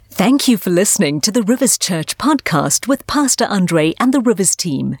Thank you for listening to the Rivers Church podcast with Pastor Andre and the Rivers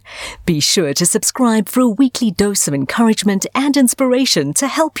team. Be sure to subscribe for a weekly dose of encouragement and inspiration to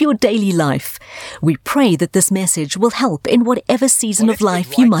help your daily life. We pray that this message will help in whatever season of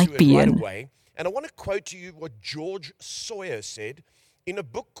life you might be in. And I want to quote to you what George Sawyer said in a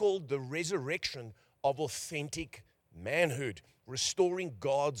book called The Resurrection of Authentic Manhood, Restoring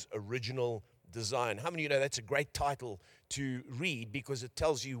God's Original Design. How many of you know that's a great title to read because it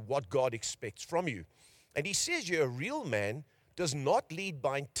tells you what God expects from you? And he says here, a real man does not lead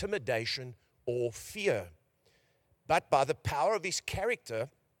by intimidation or fear, but by the power of his character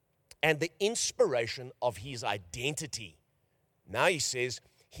and the inspiration of his identity. Now he says,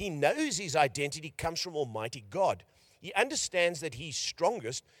 he knows his identity comes from Almighty God. He understands that he's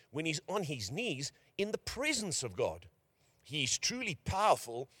strongest when he's on his knees in the presence of God. He is truly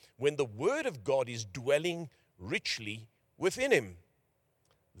powerful when the Word of God is dwelling richly within him.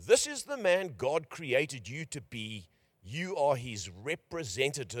 This is the man God created you to be. You are his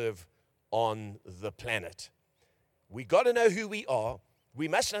representative on the planet. We got to know who we are. We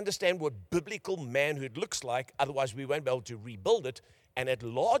must understand what biblical manhood looks like. Otherwise, we won't be able to rebuild it. And it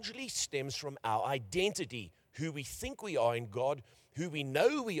largely stems from our identity, who we think we are in God, who we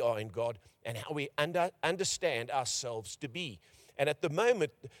know we are in God, and how we understand ourselves to be. And at the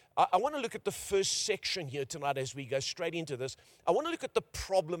moment, I want to look at the first section here tonight as we go straight into this. I want to look at the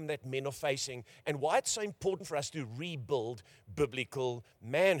problem that men are facing and why it's so important for us to rebuild biblical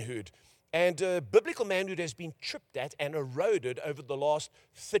manhood. And biblical manhood has been chipped at and eroded over the last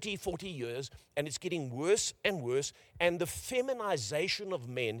 30, 40 years, and it's getting worse and worse. And the feminization of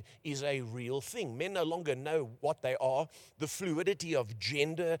men is a real thing. Men no longer know what they are. The fluidity of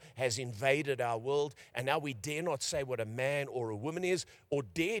gender has invaded our world, and now we dare not say what a man or a woman is, or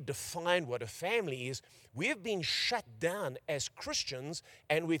dare define what a family is. We have been shut down as Christians,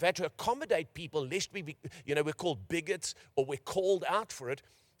 and we've had to accommodate people lest we're called bigots or we're called out for it.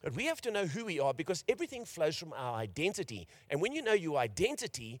 But we have to know who we are because everything flows from our identity. And when you know your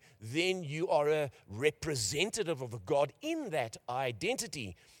identity, then you are a representative of God in that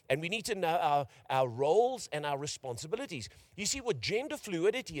identity. And we need to know our roles and our responsibilities. You see, what gender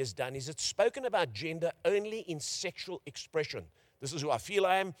fluidity has done is it's spoken about gender only in sexual expression. This is who I feel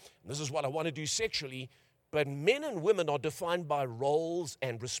I am, and this is what I want to do sexually. But men and women are defined by roles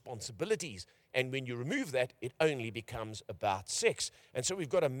and responsibilities. And when you remove that, it only becomes about sex. And so we've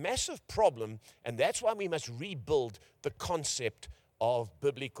got a massive problem, and that's why we must rebuild the concept of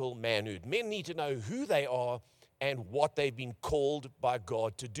biblical manhood. Men need to know who they are and what they've been called by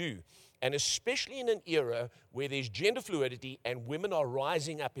God to do. And especially in an era where there's gender fluidity and women are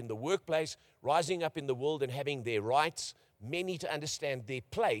rising up in the workplace, rising up in the world and having their rights, men need to understand their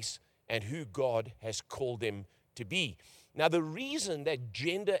place and who God has called them to be. Now, the reason that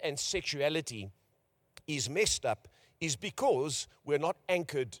gender and sexuality is messed up is because we're not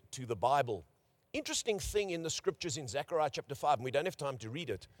anchored to the Bible. Interesting thing in the scriptures in Zechariah chapter 5, and we don't have time to read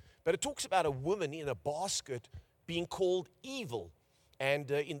it, but it talks about a woman in a basket being called evil.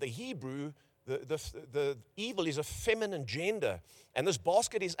 And in the Hebrew, the evil is a feminine gender. And this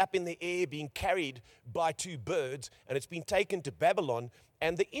basket is up in the air being carried by two birds, and it's been taken to Babylon.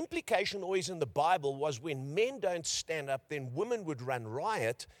 And the implication always in the Bible was when men don't stand up, then women would run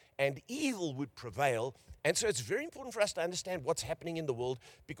riot and evil would prevail. And so it's very important for us to understand what's happening in the world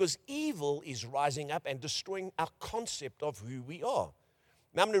because evil is rising up and destroying our concept of who we are.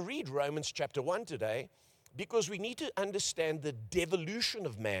 Now I'm going to read Romans chapter 1 today because we need to understand the devolution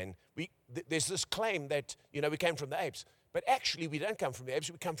of man. There's this claim that, we came from the apes, but actually we don't come from the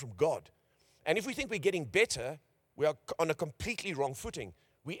apes, we come from God. And if we think we're getting better, we are on a completely wrong footing.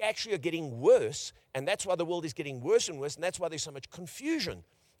 We actually are getting worse, and that's why the world is getting worse and worse, and that's why there's so much confusion.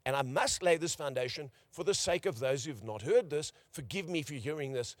 And I must lay this foundation for the sake of those who've not heard this. Forgive me if you're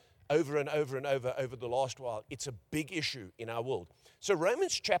hearing this over and over and over the last while. It's a big issue in our world. So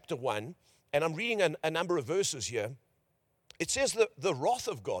Romans chapter 1, and I'm reading a number of verses here. It says that the wrath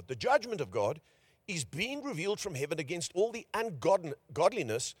of God, the judgment of God, is being revealed from heaven against all the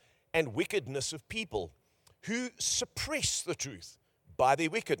ungodliness and wickedness of people who suppress the truth by their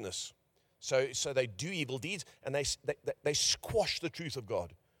wickedness. So they do evil deeds and they squash the truth of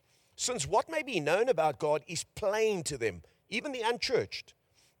God. Since what may be known about God is plain to them, even the unchurched,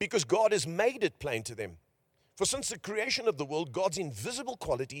 because God has made it plain to them. For since the creation of the world, God's invisible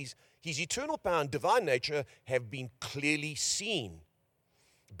qualities, his eternal power and divine nature have been clearly seen,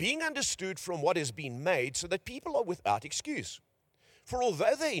 being understood from what has been made, so that people are without excuse. For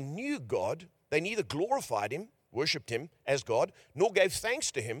although they knew God, they neither glorified him, worshipped him as God, nor gave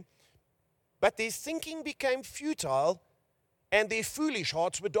thanks to him, but their thinking became futile, and their foolish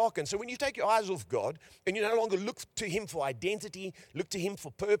hearts were darkened. So when you take your eyes off God and you no longer look to him for identity, look to him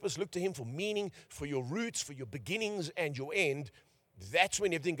for purpose, look to him for meaning, for your roots, for your beginnings and your end, that's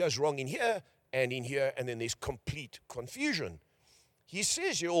when everything goes wrong in here, and then there's complete confusion. He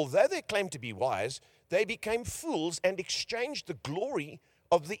says here, although they claimed to be wise, they became fools and exchanged the glory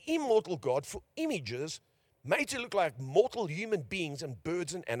of the immortal God for images made to look like mortal human beings and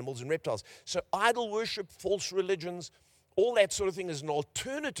birds and animals and reptiles. So idol worship, false religions, all that sort of thing is an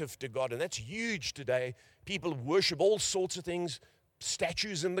alternative to God, and that's huge today. People worship all sorts of things,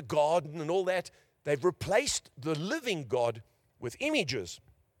 statues in the garden and all that. They've replaced the living God with images.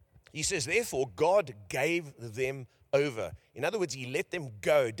 He says, therefore, God gave them over. In other words, he let them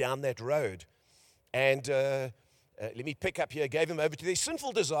go down that road. And let me pick up here. Gave them over to their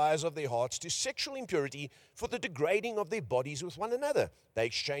sinful desires of their hearts, to sexual impurity, for the degrading of their bodies with one another. They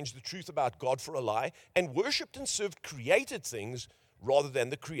exchanged the truth about God for a lie and worshipped and served created things rather than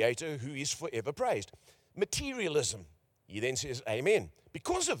the Creator who is forever praised. Materialism. He then says, amen.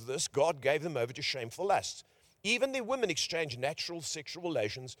 Because of this, God gave them over to shameful lusts. Even their women exchanged natural sexual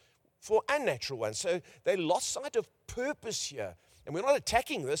relations for unnatural ones. So they lost sight of purpose here. And we're not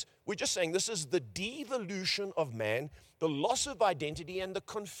attacking this. We're just saying this is the devolution of man, the loss of identity, and the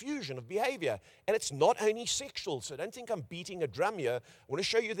confusion of behavior. And it's not only sexual. So don't think I'm beating a drum here. I want to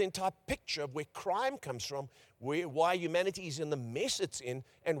show you the entire picture of where crime comes from, why humanity is in the mess it's in,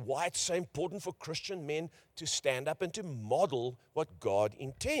 and why it's so important for Christian men to stand up and to model what God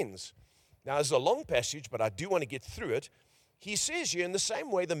intends. Now, it's a long passage, but I do want to get through it. He says here, in the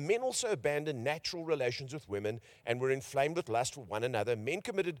same way, the men also abandoned natural relations with women and were inflamed with lust for one another. Men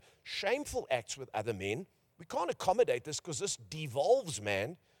committed shameful acts with other men. We can't accommodate this because this devolves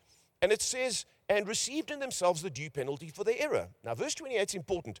man. And it says, and received in themselves the due penalty for their error. Now, verse 28 is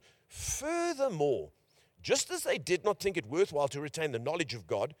important. Furthermore, just as they did not think it worthwhile to retain the knowledge of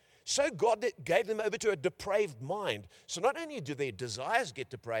God, so God gave them over to a depraved mind. So not only do their desires get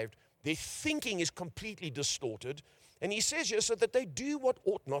depraved, their thinking is completely distorted. And he says here, so that they do what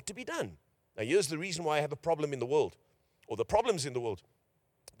ought not to be done. Now, here's the reason why I have a problem in the world, or the problems in the world.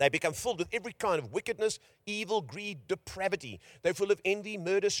 They become filled with every kind of wickedness, evil, greed, depravity. They're full of envy,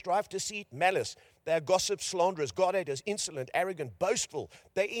 murder, strife, deceit, malice. They are gossips, slanderers, God-haters, insolent, arrogant, boastful.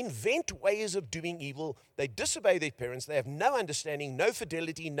 They invent ways of doing evil. They disobey their parents. They have no understanding, no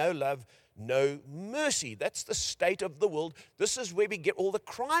fidelity, no love, no mercy. That's the state of the world. This is where we get all the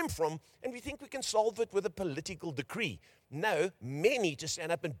crime from, and we think we can solve it with a political decree. No, men need to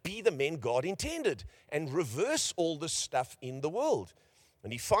stand up and be the men God intended and reverse all this stuff in the world.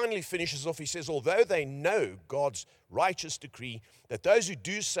 And he finally finishes off, he says, although they know God's righteous decree that those who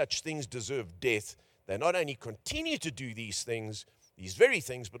do such things deserve death, they not only continue to do these things, these very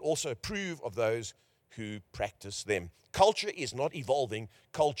things, but also approve of those who practice them. Culture is not evolving,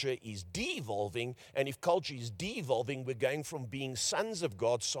 culture is devolving, and if culture is devolving, we're going from being sons of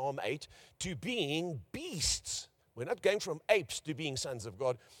God, Psalm 8, to being beasts. We're not going from apes to being sons of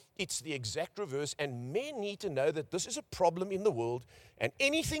God. It's the exact reverse, and men need to know that this is a problem in the world, and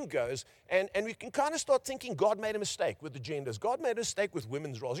anything goes, and we can kind of start thinking God made a mistake with the genders. God made a mistake with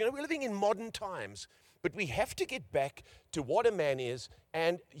women's roles. You know, we're living in modern times, but we have to get back to what a man is,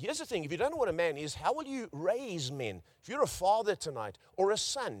 and here's the thing. If you don't know what a man is, how will you raise men? If you're a father tonight, or a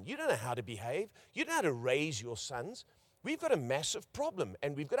son, you don't know how to behave. You don't know how to raise your sons. We've got a massive problem,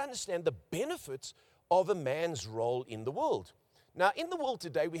 and we've got to understand the benefits of a man's role in the world. Now, in the world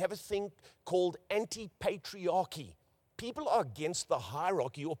today, we have a thing called anti-patriarchy. People are against the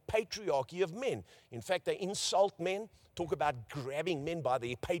hierarchy or patriarchy of men. In fact, they insult men, talk about grabbing men by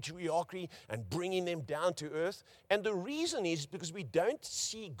their patriarchy and bringing them down to earth. And the reason is because we don't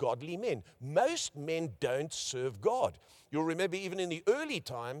see godly men. Most men don't serve God. You'll remember even in the early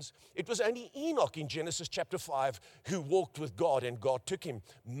times, it was only Enoch in Genesis chapter 5 who walked with God and God took him.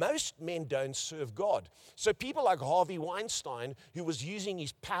 Most men don't serve God. So people like Harvey Weinstein, who was using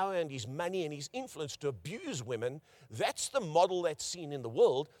his power and his money and his influence to abuse women, that's the model that's seen in the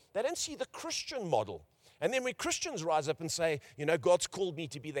world. They don't see the Christian model. And then when Christians rise up and say, you know, God's called me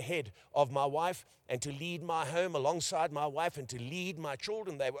to be the head of my wife and to lead my home alongside my wife and to lead my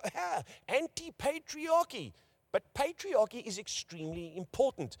children, they were anti-patriarchy. But patriarchy is extremely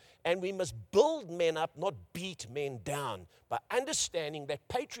important, and we must build men up, not beat men down, by understanding that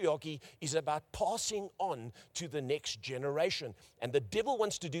patriarchy is about passing on to the next generation. And the devil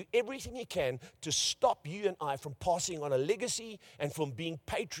wants to do everything he can to stop you and I from passing on a legacy and from being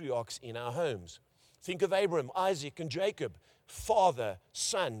patriarchs in our homes. Think of Abraham, Isaac, and Jacob, father,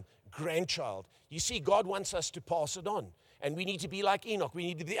 son, grandchild. You see, God wants us to pass it on. And we need to be like Enoch. We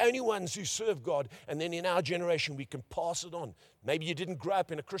need to be the only ones who serve God. And then in our generation, we can pass it on. Maybe you didn't grow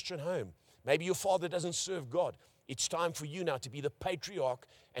up in a Christian home. Maybe your father doesn't serve God. It's time for you now to be the patriarch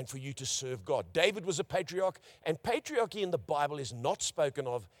and for you to serve God. David was a patriarch, and patriarchy in the Bible is not spoken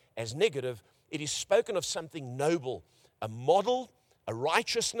of as negative. It is spoken of something noble, a model, a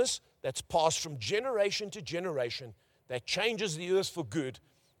righteousness that's passed from generation to generation that changes the earth for good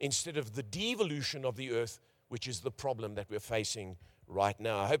instead of the devolution of the earth, which is the problem that we're facing right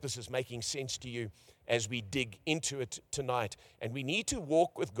now. I hope this is making sense to you as we dig into it tonight. And we need to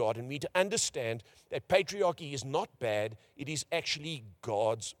walk with God, and we need to understand that patriarchy is not bad. It is actually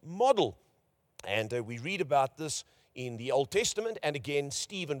God's model. And we read about this in the Old Testament, and again,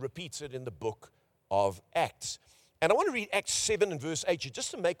 Stephen repeats it in the book of Acts. And I want to read Acts 7 and verse 8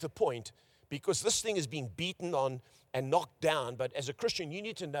 just to make the point, because this thing is being beaten on and knocked down. But as a Christian, you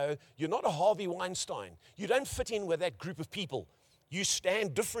need to know you're not a Harvey Weinstein. You don't fit in with that group of people. You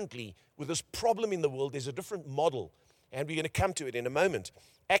stand differently with this problem in the world. There's a different model, and we're going to come to it in a moment.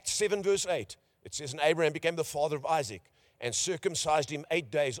 Acts 7 verse 8, it says, and Abraham became the father of Isaac and circumcised him 8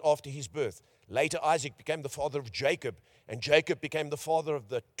 days after his birth. Later Isaac became the father of Jacob, and Jacob became the father of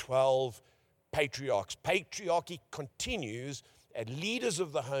the 12 patriarchs. Patriarchy continues as leaders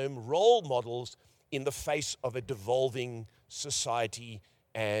of the home, role models in the face of a devolving society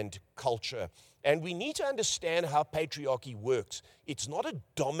and culture. And we need to understand how patriarchy works. It's not a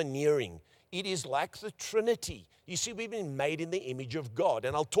domineering. It is like the Trinity. You see, we've been made in the image of God,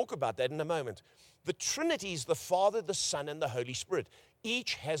 and I'll talk about that in a moment. The Trinity is the Father, the Son, and the Holy Spirit.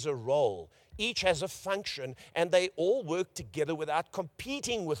 Each has a role. Each has a function, and they all work together without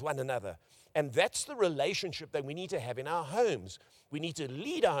competing with one another. And that's the relationship that we need to have in our homes. We need to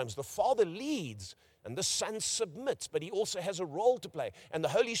lead our homes. The Father leads, and the Son submits, but he also has a role to play. And the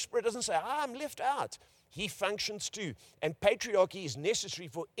Holy Spirit doesn't say, I'm left out. He functions too. And patriarchy is necessary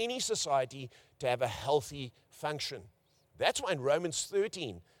for any society to have a healthy function. That's why in Romans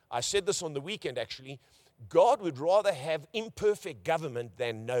 13, I said this on the weekend actually, God would rather have imperfect government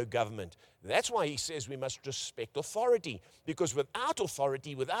than no government. That's why he says we must respect authority, because without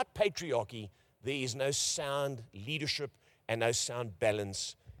authority, without patriarchy, there is no sound leadership and no sound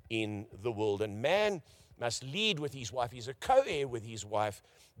balance in the world. And man must lead with his wife. He's a co-heir with his wife.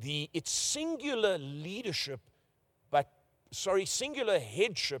 It's singular leadership, singular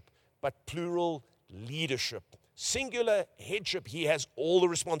headship, but plural leadership. Singular headship, he has all the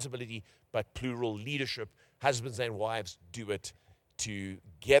responsibility, but plural leadership. Husbands and wives do it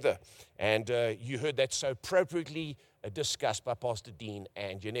together. And you heard that so appropriately discussed by Pastor Dean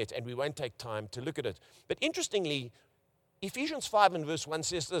and Jeanette, and we won't take time to look at it. But interestingly, Ephesians 5 and verse 1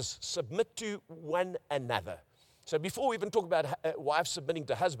 says this, submit to one another. So before we even talk about wives submitting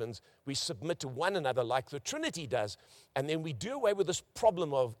to husbands, we submit to one another like the Trinity does. And then we do away with this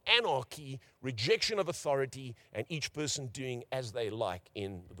problem of anarchy, rejection of authority, and each person doing as they like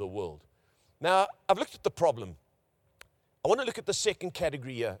in the world. Now, I've looked at the problem. I want to look at the second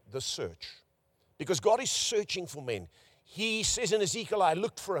category here, the search. Because God is searching for men. He says in Ezekiel, I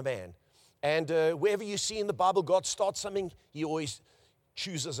looked for a man. And wherever you see in the Bible God starts something, he always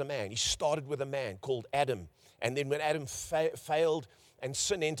chooses a man. He started with a man called Adam. And then when Adam failed and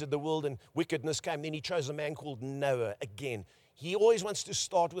sin entered the world and wickedness came, then he chose a man called Noah again. He always wants to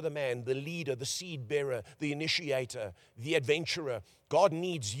start with a man, the leader, the seed bearer, the initiator, the adventurer. God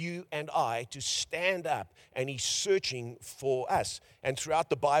needs you and I to stand up, and he's searching for us. And throughout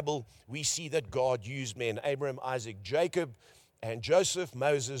the Bible, we see that God used men, Abraham, Isaac, Jacob, and Joseph,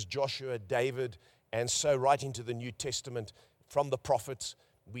 Moses, Joshua, David, and so right into the New Testament from the prophets,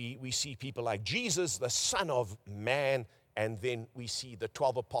 we see people like Jesus, the Son of Man, and then we see the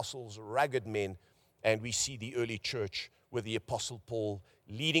 12 apostles, rugged men, and we see the early church with the Apostle Paul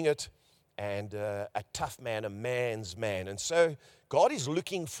leading it, and a tough man, a man's man. And so God is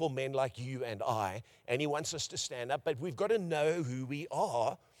looking for men like you and I, and he wants us to stand up, but we've got to know who we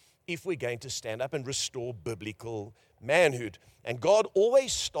are if we're going to stand up and restore biblical manhood. And God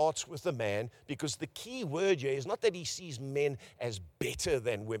always starts with the man, because the key word here is not that he sees men as better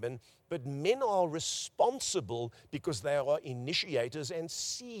than women, but men are responsible because they are initiators and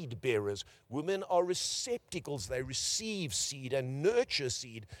seed bearers. Women are receptacles. They receive seed and nurture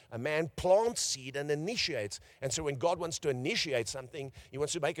seed. A man plants seed and initiates. And so when God wants to initiate something, he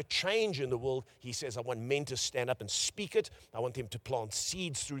wants to make a change in the world, he says, I want men to stand up and speak it. I want them to plant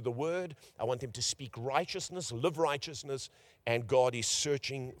seeds through the word. I want them to speak righteousness, live righteousness. And God is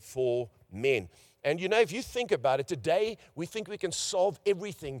searching for men. And you know, if you think about it, today we think we can solve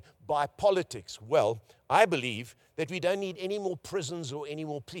everything by politics. Well, I believe that we don't need any more prisons or any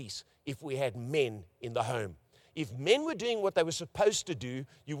more police if we had men in the home. If men were doing what they were supposed to do,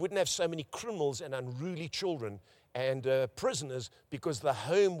 you wouldn't have so many criminals and unruly children and prisoners, because the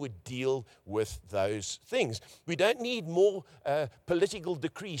home would deal with those things. We don't need more political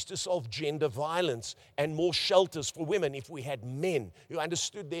decrees to solve gender violence and more shelters for women if we had men who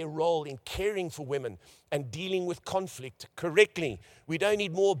understood their role in caring for women and dealing with conflict correctly. We don't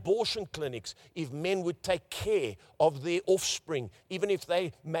need more abortion clinics if men would take care of their offspring. Even if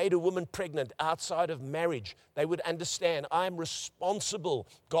they made a woman pregnant outside of marriage, they would understand, I'm responsible.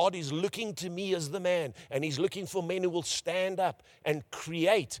 God is looking to me as the man, and he's looking for men who will stand up and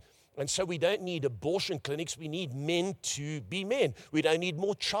create. And so we don't need abortion clinics. We need men to be men. We don't need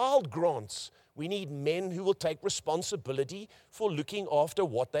more child grants. We need men who will take responsibility for looking after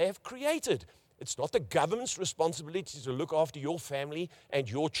what they have created. It's not the government's responsibility to look after your family and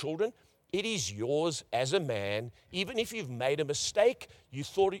your children. It is yours as a man. Even if you've made a mistake, you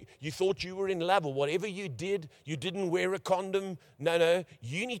thought you were in love, or whatever you did, you didn't wear a condom. No,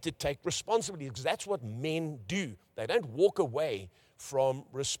 you need to take responsibility, because that's what men do. They don't walk away from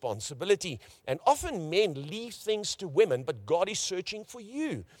responsibility. And often men leave things to women, but God is searching for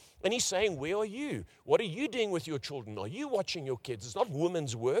you. And he's saying, where are you? What are you doing with your children? Are you watching your kids? It's not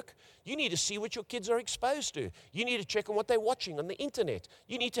women's work. You need to see what your kids are exposed to. You need to check on what they're watching on the internet.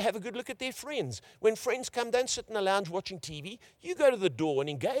 You need to have a good look at their friends. When friends come, don't sit in a lounge watching TV. You go to the door and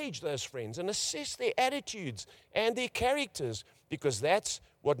engage those friends and assess their attitudes and their characters, because that's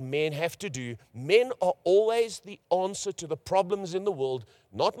what men have to do. Men are always the answer to the problems in the world,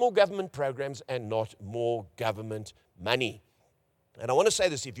 not more government programs and not more government money. And I want to say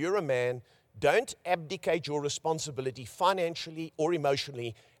this, if you're a man, don't abdicate your responsibility financially or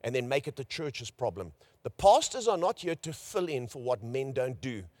emotionally and then make it the church's problem. The pastors are not here to fill in for what men don't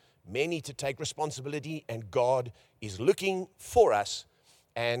do. Men need to take responsibility, and God is looking for us.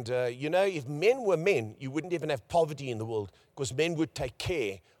 And, if men were men, you wouldn't even have poverty in the world, because men would take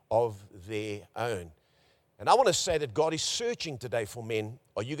care of their own. And I want to say that God is searching today for men.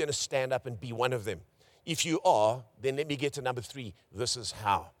 Are you going to stand up and be one of them? If you are, then let me get to number 3. This is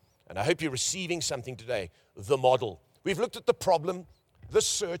how. And I hope you're receiving something today. The model. We've looked at the problem, the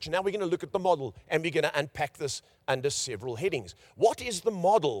search. Now we're going to look at the model, and we're going to unpack this under several headings. What is the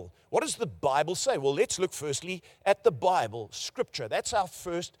model? What does the Bible say? Well, let's look firstly at the Bible, Scripture. That's our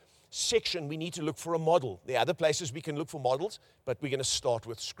first section. We need to look for a model. There are other places we can look for models, but we're going to start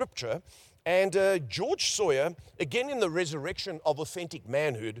with Scripture. And George Sawyer, again in the Resurrection of Authentic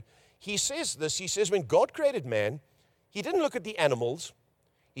Manhood, he says this. He says, when God created man, he didn't look at the animals.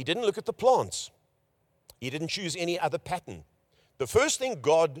 He didn't look at the plants. He didn't choose any other pattern. The first thing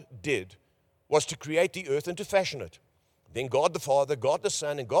God did was to create the earth and to fashion it. Then God the Father, God the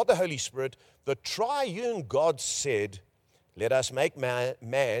Son, and God the Holy Spirit, the triune God, said, let us make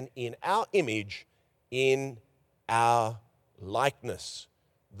man in our image, in our likeness.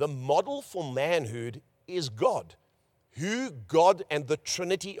 The model for manhood is God. Who God and the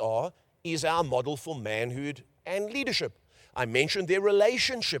Trinity are is our model for manhood and leadership. I mentioned their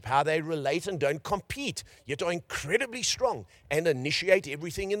relationship, how they relate and don't compete, yet are incredibly strong and initiate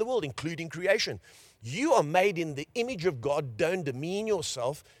everything in the world, including creation. You are made in the image of God. Don't demean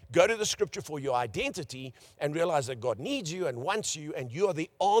yourself. Go to the Scripture for your identity and realize that God needs you and wants you, and you are the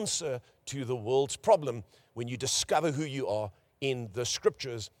answer to the world's problem when you discover who you are in the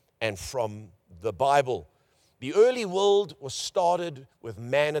Scriptures and from the Bible. The early world was started with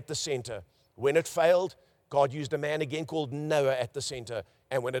man at the center. When it failed, God used a man again called Noah at the center.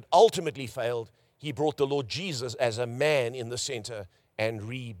 And when it ultimately failed, he brought the Lord Jesus as a man in the center and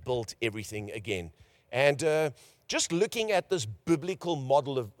rebuilt everything again. And just looking at this biblical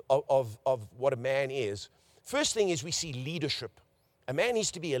model of what a man is, first thing is we see leadership. A man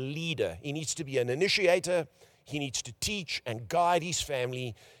needs to be a leader. He needs to be an initiator. He needs to teach and guide his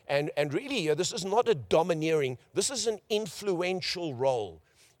family. And really, this is not a domineering, this is an influential role.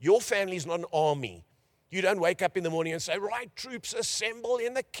 Your family is not an army. You don't wake up in the morning and say, right, troops, assemble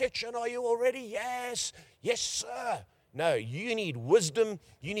in the kitchen. Are you all ready? Yes. Yes, sir. No, you need wisdom.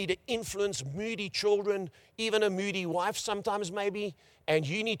 You need to influence moody children, even a moody wife sometimes maybe. And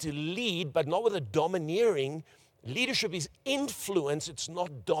you need to lead, but not with a domineering. Leadership is influence. It's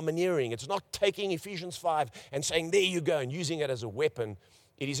not domineering. It's not taking Ephesians 5 and saying, there you go, and using it as a weapon.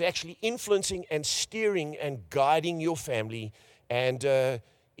 It is actually influencing and steering and guiding your family. And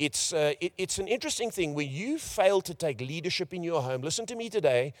it's an interesting thing. When you fail to take leadership in your home, listen to me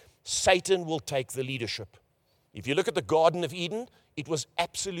today, Satan will take the leadership. If you look at the Garden of Eden, it was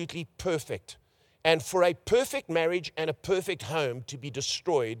absolutely perfect. And for a perfect marriage and a perfect home to be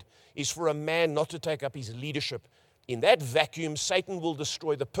destroyed is for a man not to take up his leadership. In that vacuum, Satan will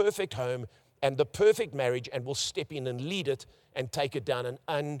destroy the perfect home and the perfect marriage and will step in and lead it and take it down an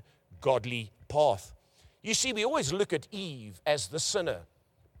ungodly path. You see, we always look at Eve as the sinner,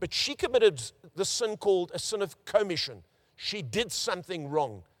 but she committed the sin called a sin of commission. She did something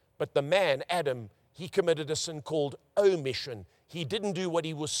wrong, but the man, Adam, he committed a sin called omission. He didn't do what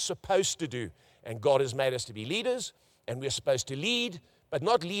he was supposed to do, and God has made us to be leaders, and we're supposed to lead, but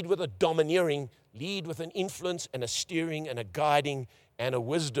not lead with a domineering, lead with an influence and a steering and a guiding and a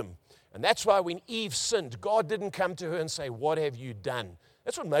wisdom. And that's why when Eve sinned, God didn't come to her and say, "What have you done?"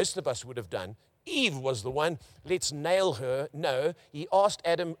 That's what most of us would have done. Eve was the one, let's nail her. No, he asked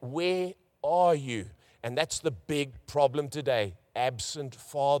Adam, "Where are you?" And that's the big problem today. Absent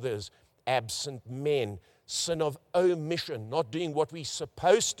fathers, absent men, sin of omission, not doing what we're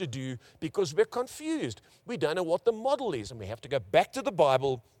supposed to do because we're confused. We don't know what the model is, and we have to go back to the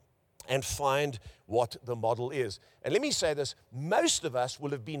Bible and find what the model is. And let me say this, most of us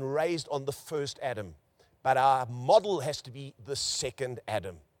will have been raised on the first Adam, but our model has to be the second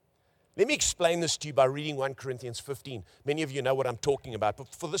Adam. Let me explain this to you by reading 1 Corinthians 15. Many of you know what I'm talking about,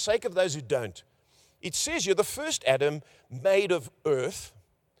 but for the sake of those who don't, it says here, the first Adam, made of earth,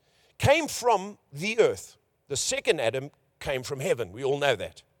 came from the earth. The second Adam came from heaven. We all know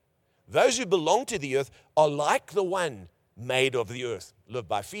that. Those who belong to the earth are like the one made of the earth, live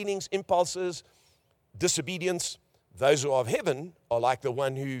by feelings, impulses, disobedience. Those who are of heaven are like the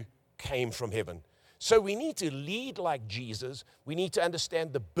one who came from heaven. So we need to lead like Jesus. We need to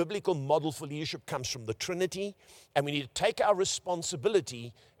understand the biblical model for leadership comes from the Trinity, and we need to take our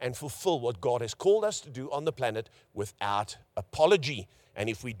responsibility and fulfill what God has called us to do on the planet without apology. And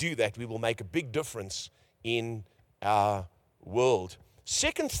if we do that, we will make a big difference in our world.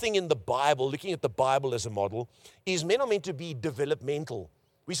 Second thing in the Bible, looking at the Bible as a model, is men are meant to be developmental.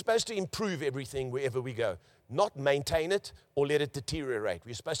 We're supposed to improve everything wherever we go, not maintain it or let it deteriorate.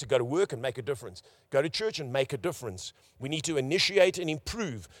 We're supposed to go to work and make a difference, go to church and make a difference. We need to initiate and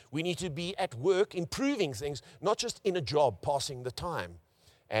improve. We need to be at work improving things, not just in a job, passing the time.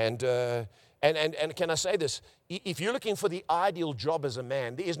 And can I say this? If you're looking for the ideal job as a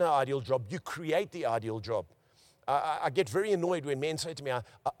man, there is no ideal job. You create the ideal job. I get very annoyed when men say to me,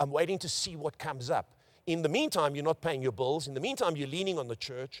 I'm waiting to see what comes up. In the meantime, you're not paying your bills. In the meantime, you're leaning on the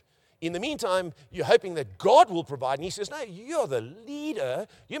church. In the meantime, you're hoping that God will provide. And he says, no, you're the leader.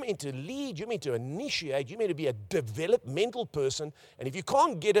 You're meant to lead. You're meant to initiate. You're meant to be a developmental person. And if you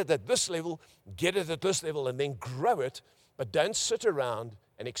can't get it at this level, get it at this level and then grow it. But don't sit around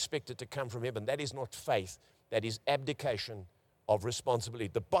and expect it to come from heaven. That is not faith. That is abdication of responsibility.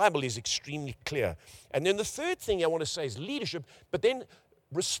 The Bible is extremely clear. And then the third thing I want to say is leadership, but then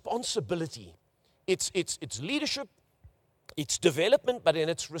responsibility. It's leadership, it's development, but then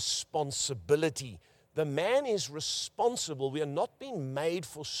it's responsibility. The man is responsible. We are not being made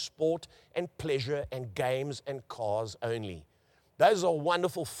for sport and pleasure and games and cars only. Those are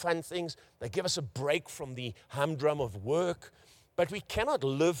wonderful, fun things. They give us a break from the humdrum of work. But we cannot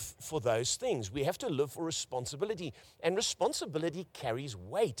live for those things. We have to live for responsibility. And responsibility carries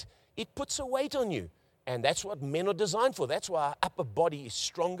weight. It puts a weight on you. And that's what men are designed for. That's why our upper body is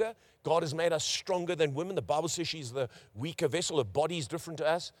stronger. God has made us stronger than women. The Bible says she's the weaker vessel. Her body is different to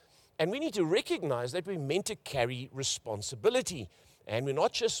us. And we need to recognize that we're meant to carry responsibility. And we're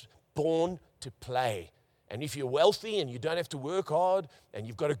not just born to play. And if you're wealthy and you don't have to work hard and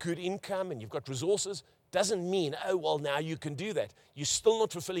you've got a good income and you've got resources, doesn't mean, oh, well, now you can do that. You're still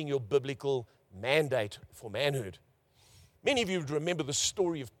not fulfilling your biblical mandate for manhood. Many of you would remember the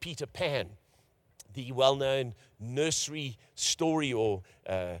story of Peter Pan, the well-known nursery story, or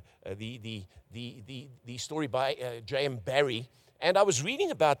the story by J.M. Barrie. And I was reading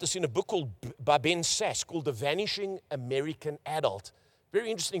about this in a book by Ben Sass called The Vanishing American Adult.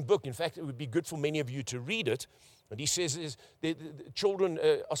 Very interesting book. In fact, it would be good for many of you to read it. And he says the children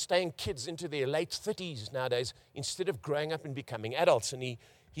are staying kids into their late 30s nowadays instead of growing up and becoming adults. And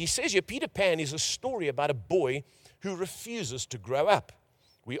he says here, Peter Pan is a story about a boy who refuses to grow up.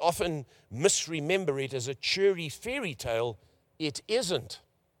 We often misremember it as a cheery fairy tale. It isn't.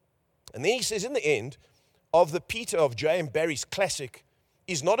 And then he says, in the end, of the Peter of J.M. Barrie's classic,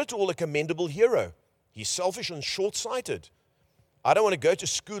 is not at all a commendable hero. He's selfish and short-sighted. I don't want to go to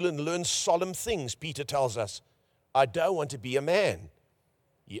school and learn solemn things, Peter tells us. I don't want to be a man.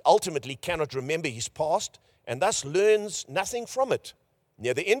 He ultimately cannot remember his past and thus learns nothing from it.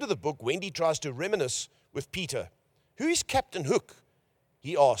 Near the end of the book, Wendy tries to reminisce with Peter. Who is Captain Hook?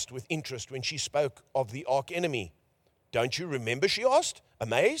 He asked with interest when she spoke of the arch-enemy. Don't you remember, she asked,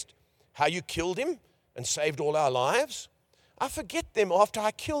 amazed, how you killed him and saved all our lives? I forget them after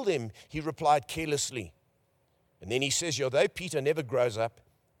I killed him, he replied carelessly. And then he says, although Peter never grows up,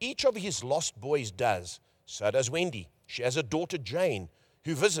 each of his lost boys does. So does Wendy. She has a daughter, Jane,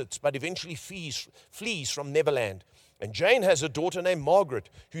 who visits but eventually flees from Neverland. And Jane has a daughter named Margaret,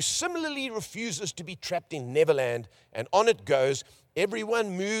 who similarly refuses to be trapped in Neverland. And on it goes.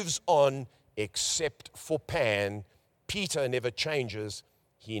 Everyone moves on except for Pan. Peter never changes.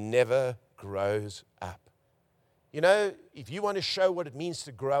 He never grows up. You know, if you want to show what it means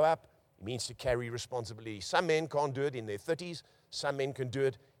to grow up, it means to carry responsibility. Some men can't do it in their 30s. Some men can do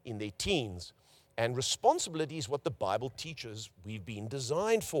it in their teens. And responsibility is what the Bible teaches we've been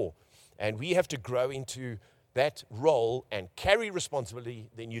designed for. And we have to grow into that role and carry responsibility.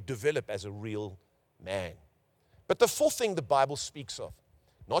 Then you develop as a real man. But the fourth thing the Bible speaks of,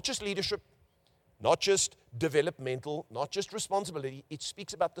 not just leadership, not just developmental, not just responsibility, it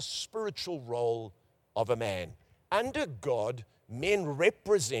speaks about the spiritual role of a man. Under God, men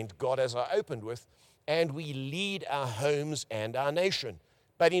represent God, as I opened with, and we lead our homes and our nation.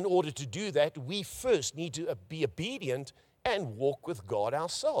 But in order to do that, we first need to be obedient and walk with God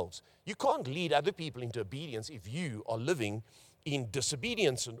ourselves. You can't lead other people into obedience if you are living in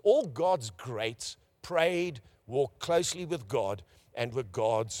disobedience. And all God's greats prayed, walked closely with God, and were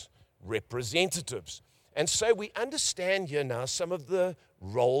God's representatives. And so we understand here now some of the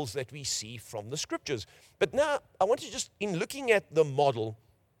roles that we see from the scriptures. But now I want to just, in looking at the model,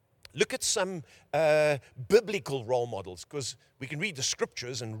 look at some biblical role models, because we can read the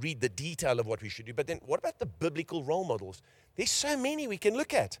scriptures and read the detail of what we should do. But then what about the biblical role models? There's so many we can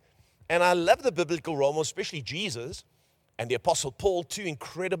look at. And I love the biblical role models, especially Jesus and the Apostle Paul, two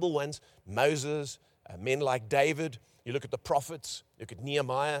incredible ones. Moses, men like David. You look at the prophets, look at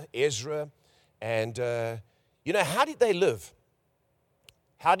Nehemiah, Ezra. And, how did they live?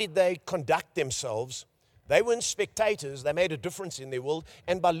 How did they conduct themselves? They weren't spectators. They made a difference in their world.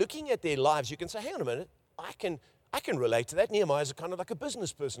 And by looking at their lives, you can say, hang on a minute, I can relate to that. Nehemiah is kind of like a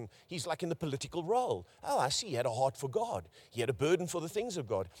business person. He's like in the political role. Oh, I see. He had a heart for God. He had a burden for the things of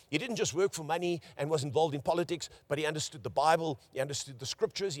God. He didn't just work for money and was involved in politics, but he understood the Bible. He understood the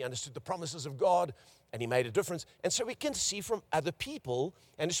scriptures. He understood the promises of God, and he made a difference. And so we can see from other people,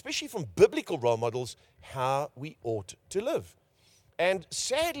 and especially from biblical role models, how we ought to live. And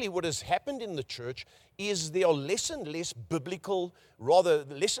sadly, what has happened in the church is there are less and less biblical, rather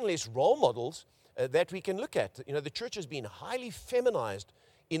less and less role models that we can look at. You know, the church has been highly feminized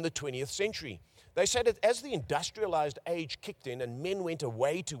in the 20th century. They say that as the industrialized age kicked in and men went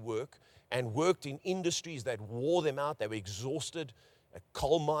away to work and worked in industries that wore them out, they were exhausted,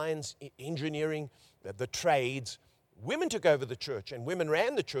 coal mines, engineering, the trades, women took over the church, and women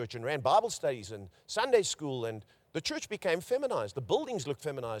ran the church and ran Bible studies and Sunday school, and the church became feminized. The buildings looked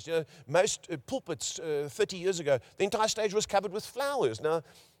feminized. You know, most pulpits 30 years ago, the entire stage was covered with flowers. Now,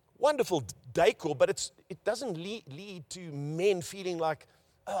 wonderful decor, but it doesn't lead to men feeling like,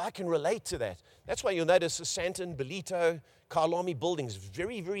 oh, I can relate to that. That's why you'll notice the Santon, Belito, Kyalami buildings,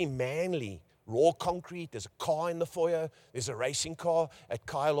 very, very manly, raw concrete. There's a car in the foyer. There's a racing car at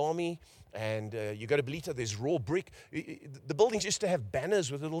Kyalami. And you go to Belito, there's raw brick. The buildings used to have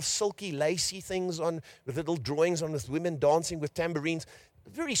banners with little silky, lacy things on, with little drawings on, with women dancing with tambourines.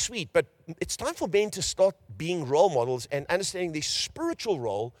 Very sweet, but it's time for men to start being role models and understanding their spiritual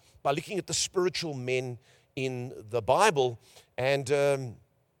role by looking at the spiritual men in the Bible. And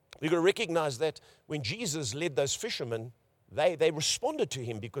we've got to recognize that when Jesus led those fishermen, they responded to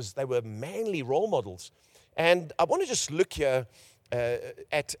him because they were manly role models. And I want to just look here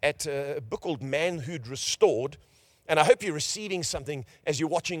at a book called Manhood Restored. And I hope you're receiving something as you're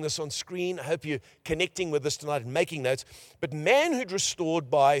watching this on screen. I hope you're connecting with us tonight and making notes. But Manhood Restored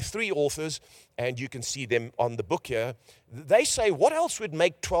by 3 authors, and you can see them on the book here. They say, what else would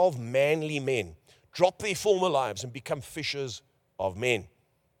make 12 manly men drop their former lives and become fishers of men?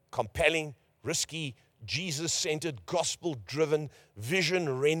 Compelling, risky, Jesus-centered, gospel-driven,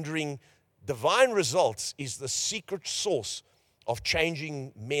 vision-rendering, divine results is the secret source of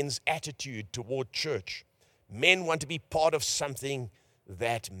changing men's attitude toward church. Men want to be part of something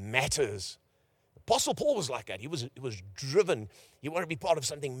that matters. Apostle Paul was like that. He was driven. He wanted to be part of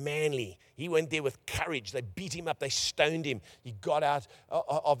something manly. He went there with courage. They beat him up. They stoned him. He got out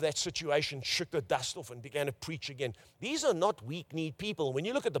of that situation, shook the dust off, and began to preach again. These are not weak-kneed people. When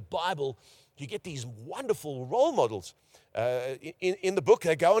you look at the Bible, you get these wonderful role models. In the book,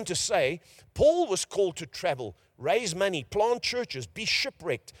 they go on to say, Paul was called to travel, raise money, plant churches, be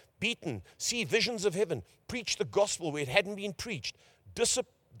shipwrecked, beaten, see visions of heaven, preach the gospel where it hadn't been preached,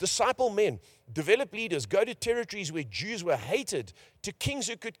 disciple men, develop leaders, go to territories where Jews were hated, to kings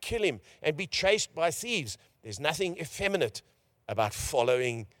who could kill him and be chased by thieves. There's nothing effeminate about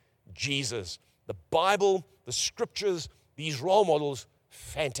following Jesus. The Bible, the scriptures, these role models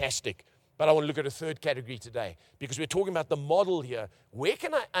Fantastic. But I want to look at a third category today because we're talking about the model here. Where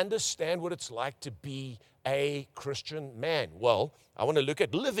can I understand what it's like to be a Christian man? Well, I want to look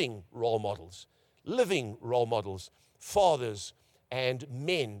at living role models, fathers and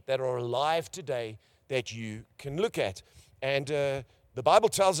men that are alive today that you can look at. And the Bible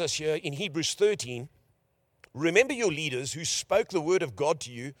tells us here in Hebrews 13, remember your leaders who spoke the word of God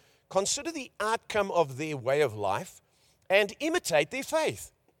to you, consider the outcome of their way of life, and imitate their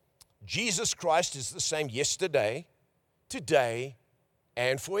faith. Jesus Christ is the same yesterday, today,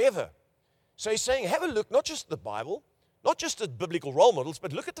 and forever. So he's saying, have a look, not just at the Bible, not just at biblical role models,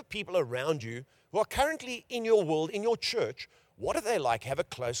 but look at the people around you who are currently in your world, in your church. What are they like? Have a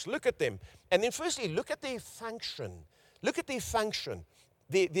close look at them. And then firstly, look at their function. Look at their function,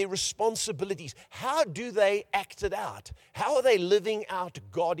 their responsibilities. How do they act it out? How are they living out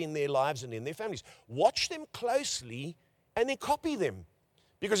God in their lives and in their families? Watch them closely and then copy them.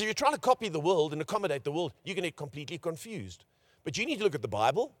 Because if you're trying to copy the world and accommodate the world, you're going to get completely confused. But you need to look at the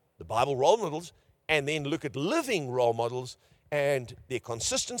Bible role models, and then look at living role models and their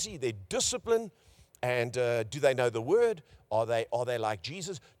consistency, their discipline, and do they know the word? Are they like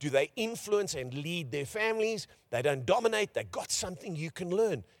Jesus? Do they influence and lead their families? They don't dominate. They've got something you can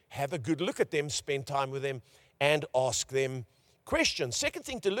learn. Have a good look at them, spend time with them, and ask them questions. Second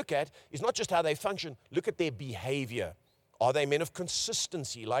thing to look at is not just how they function, look at their behavior. Are they men of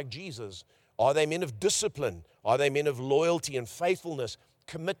consistency like Jesus? Are they men of discipline? Are they men of loyalty and faithfulness,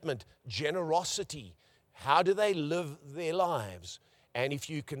 commitment, generosity? How do they live their lives? And if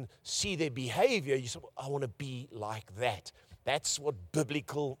you can see their behavior, you say, well, I want to be like that. That's what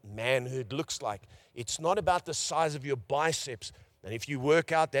biblical manhood looks like. It's not about the size of your biceps. And if you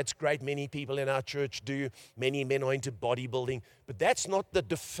work out, that's great. Many people in our church do. Many men are into bodybuilding. But that's not the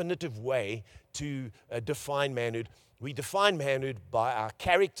definitive way to define manhood. We define manhood by our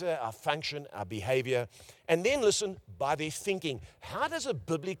character, our function, our behavior. And then, listen, by their thinking. How does a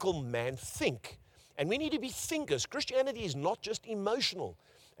biblical man think? And we need to be thinkers. Christianity is not just emotional.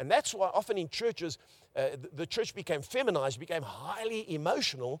 And that's why often in churches, the church became feminized, became highly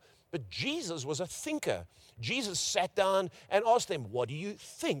emotional, but Jesus was a thinker. Jesus sat down and asked them, what do you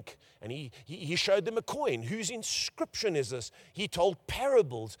think? And he showed them a coin. Whose inscription is this? He told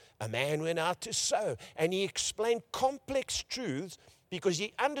parables. A man went out to sow. And he explained complex truths because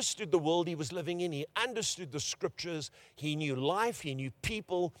he understood the world he was living in. He understood the scriptures. He knew life. He knew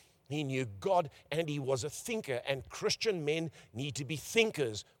people. He knew God, and he was a thinker. And Christian men need to be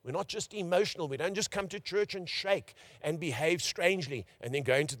thinkers. We're not just emotional. We don't just come to church and shake and behave strangely and then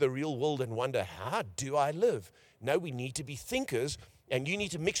go into the real world and wonder, how do I live? No, we need to be thinkers, and you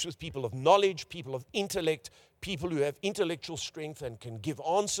need to mix with people of knowledge, people of intellect, people who have intellectual strength and can give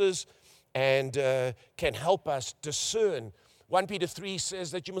answers and can help us discern. 1 Peter 3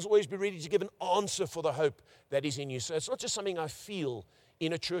 says that you must always be ready to give an answer for the hope that is in you. So it's not just something I feel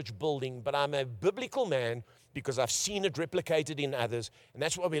in a church building, but I'm a biblical man because I've seen it replicated in others. And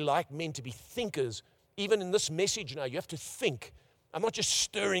that's why we like men to be thinkers. Even in this message now, you have to think. I'm not just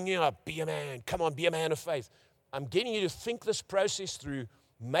stirring you up, be a man, come on, be a man of faith. I'm getting you to think this process through,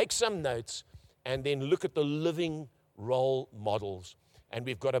 make some notes, and then look at the living role models. And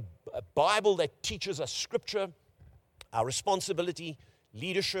we've got a Bible that teaches us scripture, our responsibility,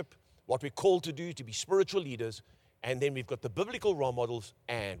 leadership, what we're called to do, to be spiritual leaders. And then we've got the biblical role models,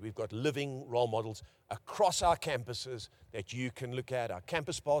 and we've got living role models across our campuses that you can look at, our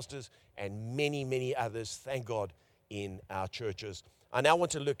campus pastors and many, many others, thank God, in our churches. I now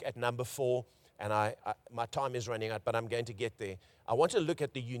want to look at number 4, and my time is running out, but I'm going to get there. I want to look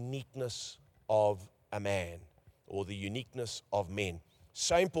at the uniqueness of a man, or the uniqueness of men.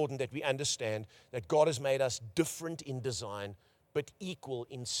 So important that we understand that God has made us different in design, but equal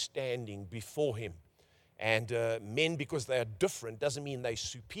in standing before him. And men, because they are different, doesn't mean they're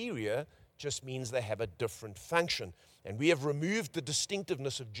superior, just means they have a different function. And we have removed the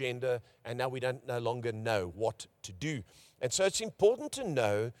distinctiveness of gender, and now we don't no longer know what to do. And so it's important to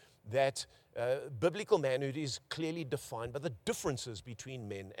know that biblical manhood is clearly defined by the differences between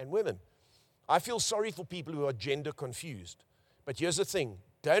men and women. I feel sorry for people who are gender confused. But here's the thing,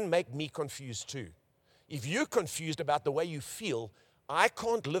 don't make me confused too. If you're confused about the way you feel, I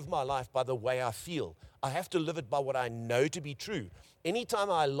can't live my life by the way I feel. I have to live it by what I know to be true. Anytime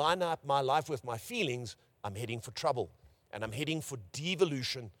I line up my life with my feelings, I'm heading for trouble. And I'm heading for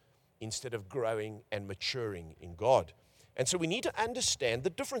devolution instead of growing and maturing in God. And so we need to understand the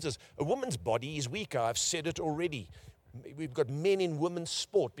differences. A woman's body is weaker. I've said it already. We've got men in women's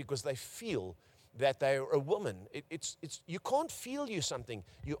sport because they feel that they're a woman. You can't feel you're something.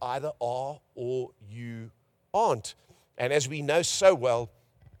 You either are or you aren't. And as we know so well,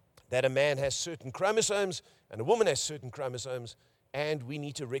 that a man has certain chromosomes and a woman has certain chromosomes, and we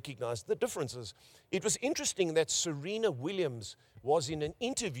need to recognize the differences. It was interesting that Serena Williams was in an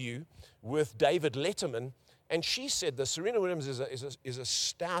interview with David Letterman, and she said that Serena Williams is a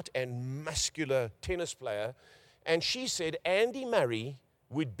stout and muscular tennis player, and she said Andy Murray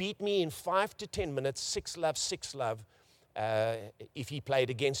would beat me in 5 to 10 minutes, 6-love, if he played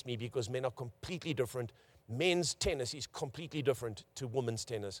against me, because men are completely different. Men's tennis is completely different to women's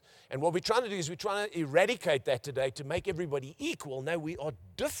tennis. And what we're trying to do is we're trying to eradicate that today to make everybody equal. No, we are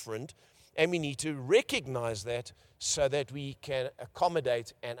different, and we need to recognize that so that we can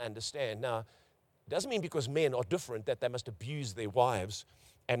accommodate and understand. Now, it doesn't mean because men are different that they must abuse their wives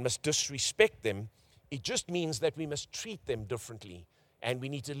and must disrespect them. It just means that we must treat them differently, and we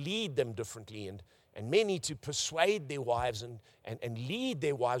need to lead them differently. And men need to persuade their wives and lead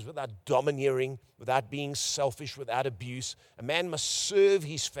their wives without domineering, without being selfish, without abuse. A man must serve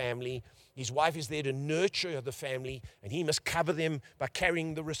his family. His wife is there to nurture the family, and he must cover them by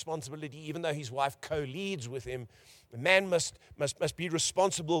carrying the responsibility, even though his wife co-leads with him. A man must be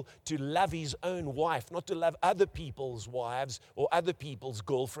responsible to love his own wife, not to love other people's wives or other people's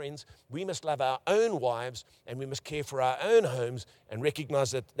girlfriends. We must love our own wives, and we must care for our own homes and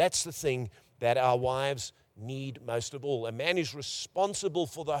recognize that that's the thing that our wives need most of all. A man is responsible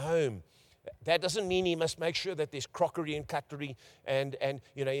for the home. That doesn't mean he must make sure that there's crockery and cutlery, and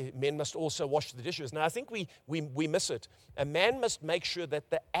men must also wash the dishes. Now, I think we miss it. A man must make sure that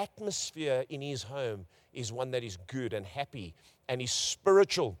the atmosphere in his home is one that is good and happy and is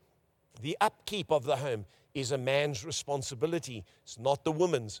spiritual. The upkeep of the home is a man's responsibility. It's not the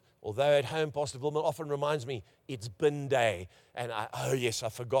woman's. Although at home, Pastor Vilman often reminds me, it's bin day. And I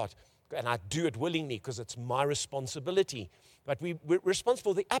forgot. And I do it willingly because it's my responsibility. But we're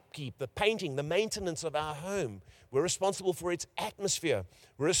responsible for the upkeep, the painting, the maintenance of our home. We're responsible for its atmosphere.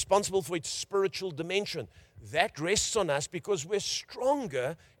 We're responsible for its spiritual dimension. That rests on us because we're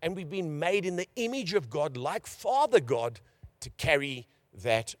stronger and we've been made in the image of God, like Father God, to carry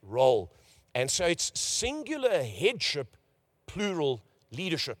that role. And so it's singular headship, plural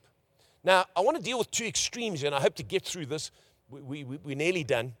leadership. Now, I want to deal with two extremes, and I hope to get through this. We're nearly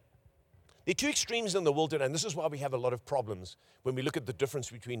done. There are two extremes in the world today, and this is why we have a lot of problems when we look at the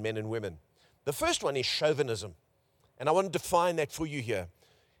difference between men and women. The first one is chauvinism, and I want to define that for you here.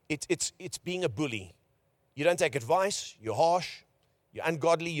 It's being a bully. You don't take advice, you're harsh, you're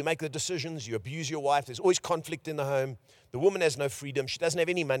ungodly, you make the decisions, you abuse your wife, there's always conflict in the home. The woman has no freedom, she doesn't have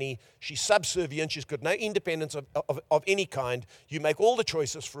any money, she's subservient, she's got no independence of any kind. You make all the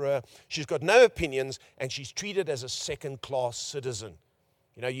choices for her, she's got no opinions, and she's treated as a second-class citizen.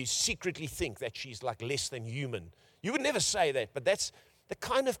 You know, you secretly think that she's like less than human. You would never say that, but that's the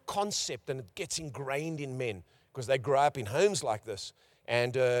kind of concept, and it gets ingrained in men because they grow up in homes like this.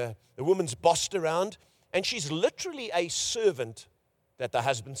 And the woman's bossed around, and she's literally a servant that the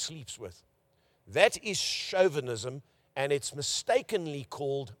husband sleeps with. That is chauvinism, and it's mistakenly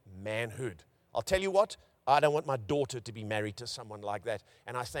called manhood. I'll tell you what, I don't want my daughter to be married to someone like that,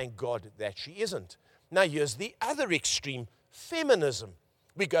 and I thank God that she isn't. Now, here's the other extreme, feminism.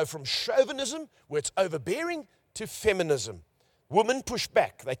 We go from chauvinism, where it's overbearing, to feminism. Women push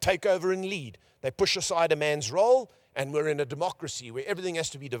back. They take over and lead. They push aside a man's role, and we're in a democracy where everything has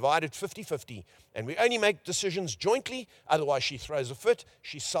to be divided 50-50. And we only make decisions jointly, otherwise she throws a fit,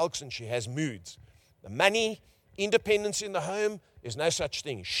 she sulks, and she has moods. The money, independence in the home, there's no such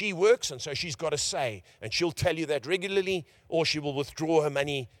thing. She works, and so she's got a say, and she'll tell you that regularly, or she will withdraw her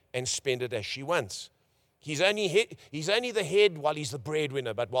money and spend it as she wants. He's only the head while he's the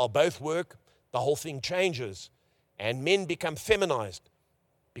breadwinner, but while both work, the whole thing changes. And men become feminized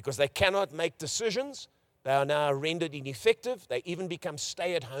because they cannot make decisions. They are now rendered ineffective. They even become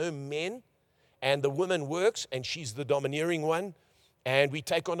stay-at-home men. And the woman works, and she's the domineering one. And we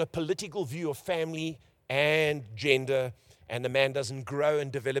take on a political view of family and gender, and the man doesn't grow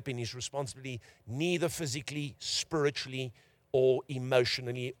and develop in his responsibility, neither physically, spiritually, or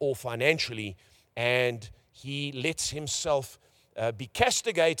emotionally, or financially. And he lets himself be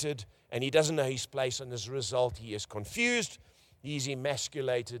castigated, and he doesn't know his place, and as a result, he is confused, he's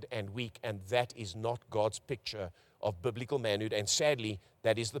emasculated and weak, and that is not God's picture of biblical manhood, and sadly,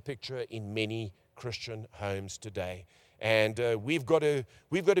 that is the picture in many Christian homes today. And we've got to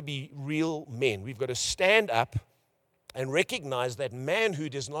be real men. We've got to stand up and recognize that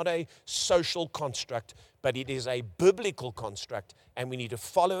manhood is not a social construct, but it is a biblical construct, and we need to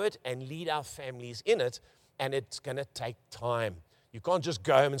follow it and lead our families in it, and it's going to take time. You can't just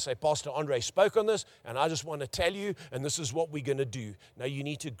go home and say, Pastor Andre spoke on this, and I just want to tell you, and this is what we're going to do. No, you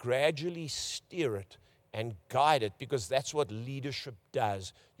need to gradually steer it and guide it, because that's what leadership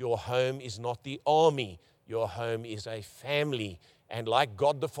does. Your home is not the army. Your home is a family. And like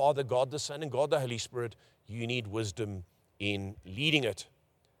God the Father, God the Son, and God the Holy Spirit, you need wisdom in leading it.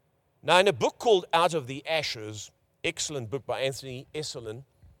 Now, in a book called Out of the Ashes, excellent book by Anthony Esolen,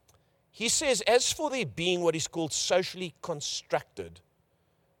 he says, as for there being what is called socially constructed,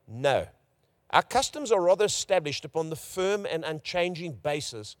 no. Our customs are rather established upon the firm and unchanging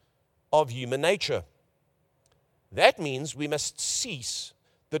basis of human nature. That means we must cease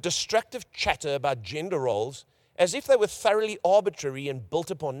the destructive chatter about gender roles as if they were thoroughly arbitrary and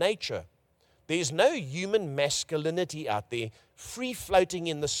built upon nature. There is no human masculinity out there free-floating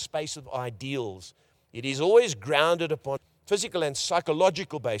in the space of ideals. It is always grounded upon physical and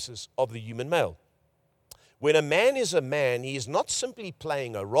psychological basis of the human male. When a man is a man, he is not simply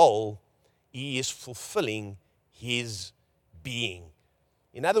playing a role, he is fulfilling his being.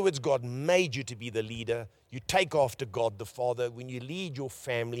 In other words, God made you to be the leader. You take after God the Father. When you lead your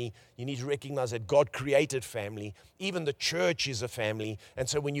family, you need to recognize that God created family. Even the church is a family. And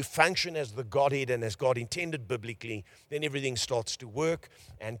so when you function as the Godhead and as God intended biblically, then everything starts to work.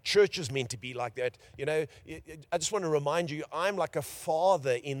 And church is meant to be like that. You know, I just want to remind you, I'm like a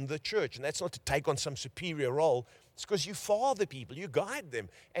father in the church. And that's not to take on some superior role. It's because you father people, you guide them,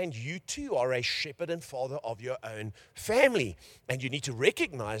 and you too are a shepherd and father of your own family. And you need to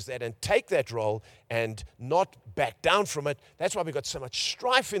recognize that and take that role and not back down from it. That's why we've got so much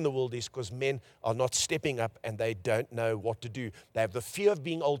strife in the world, is because men are not stepping up and they don't know what to do. They have the fear of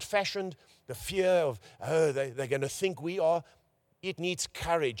being old-fashioned, the fear of, they're going to think we are. It needs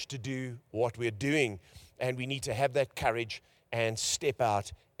courage to do what we're doing, and we need to have that courage and step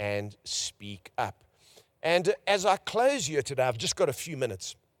out and speak up. And as I close here today, I've just got a few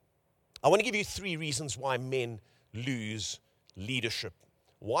minutes. I want to give you 3 reasons why men lose leadership.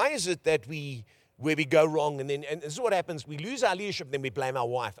 Why is it that where we go wrong, and this is what happens, we lose our leadership, then we blame our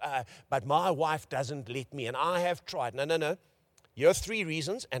wife. But my wife doesn't let me, and I have tried. No. Here are 3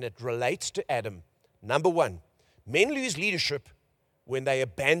 reasons, and it relates to Adam. Number 1, men lose leadership when they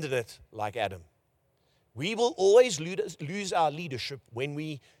abandon it like Adam. We will always lose our leadership when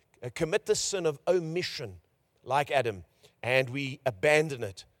we commit the sin of omission like Adam, and we abandon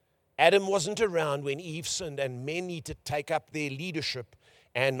it. Adam wasn't around when Eve sinned, and men need to take up their leadership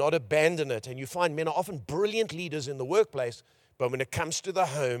and not abandon it. And you find men are often brilliant leaders in the workplace, but when it comes to the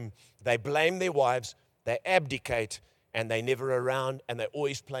home, they blame their wives, they abdicate, and they're never around, and they're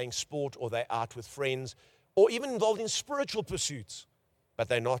always playing sport, or they're out with friends, or even involved in spiritual pursuits, but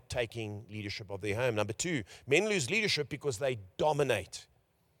they're not taking leadership of their home. Number 2, men lose leadership because they dominate.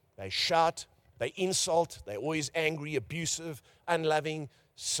 They shout, they insult, they're always angry, abusive, unloving,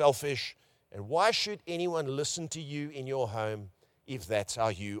 selfish. And why should anyone listen to you in your home if that's how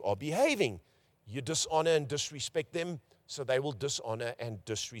you are behaving? You dishonor and disrespect them, so they will dishonor and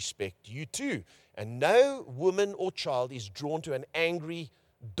disrespect you too. And no woman or child is drawn to an angry,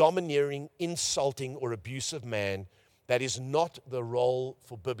 domineering, insulting, or abusive man. That is not the role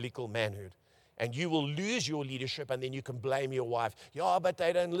for biblical manhood. And you will lose your leadership, and then you can blame your wife. Yeah, but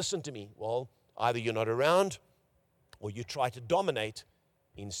they don't listen to me. Well, either you're not around, or you try to dominate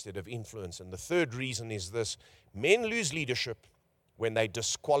instead of influence. And the 3rd reason is this: men lose leadership when they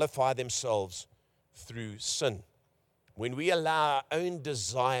disqualify themselves through sin. When we allow our own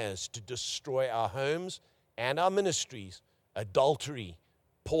desires to destroy our homes and our ministries, adultery,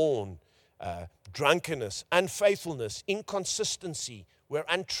 porn, drunkenness, unfaithfulness, inconsistency, we're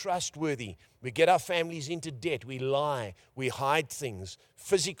untrustworthy. We get our families into debt. We lie. We hide things.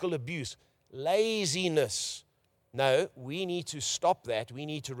 Physical abuse. Laziness. No, we need to stop that. We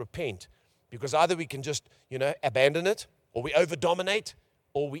need to repent. Because either we can just, abandon it, or we over-dominate,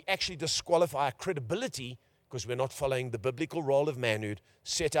 or we actually disqualify our credibility because we're not following the biblical role of manhood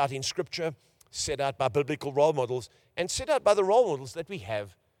set out in Scripture, set out by biblical role models, and set out by the role models that we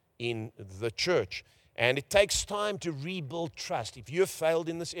have in the church. And it takes time to rebuild trust. If you have failed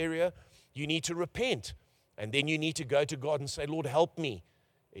in this area, you need to repent. And then you need to go to God and say, Lord, help me.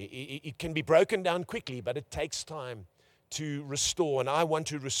 It can be broken down quickly, but it takes time to restore. And I want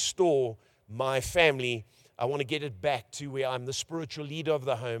to restore my family. I want to get it back to where I'm the spiritual leader of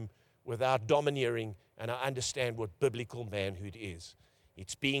the home without domineering, and I understand what biblical manhood is.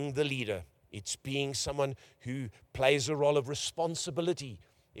 It's being the leader. It's being someone who plays a role of responsibility.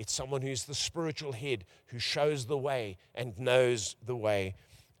 It's someone who's the spiritual head, who shows the way and knows the way.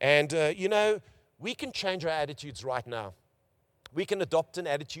 And, we can change our attitudes right now. We can adopt an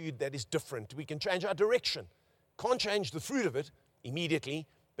attitude that is different. We can change our direction. Can't change the fruit of it immediately,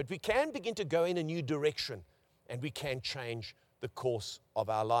 but we can begin to go in a new direction, and we can change the course of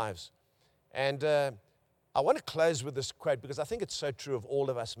our lives. And I want to close with this quote because I think it's so true of all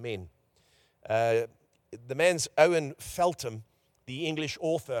of us men. The man's Owen Feltham, the English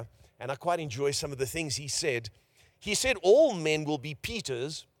author, and I quite enjoy some of the things he said. He said, all men will be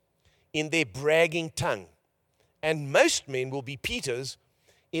Peters in their bragging tongue, and most men will be Peters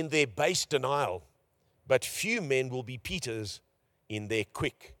in their base denial, but few men will be Peters in their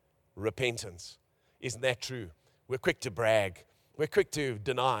quick repentance. Isn't that true? We're quick to brag. We're quick to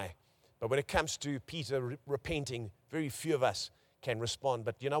deny. But when it comes to Peter repenting, very few of us can respond.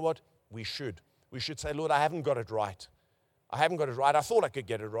 But you know what? We should. We should say, Lord, I haven't got it right. I haven't got it right. I thought I could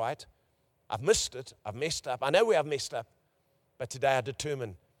get it right. I've missed it. I've messed up. I know where I've messed up. But today I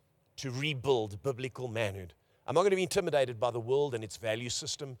determine to rebuild biblical manhood. I'm not going to be intimidated by the world and its value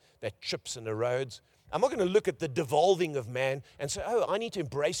system that chips and erodes. I'm not going to look at the devolving of man and say, oh, I need to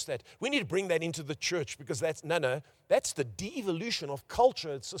embrace that. We need to bring that into the church because that's the devolution of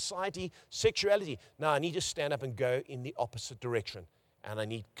culture, society, sexuality. No, I need to stand up and go in the opposite direction. And I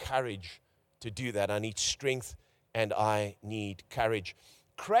need courage to do that. I need strength and I need courage.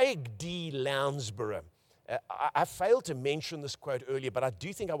 Craig D. Lounsborough. I failed to mention this quote earlier, but I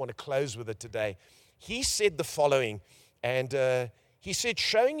do think I want to close with it today. He said the following, and he said,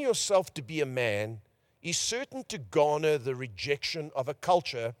 showing yourself to be a man is certain to garner the rejection of a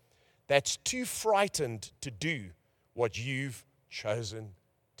culture that's too frightened to do what you've chosen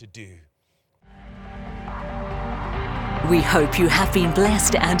to do. We hope you have been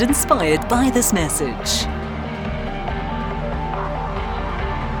blessed and inspired by this message.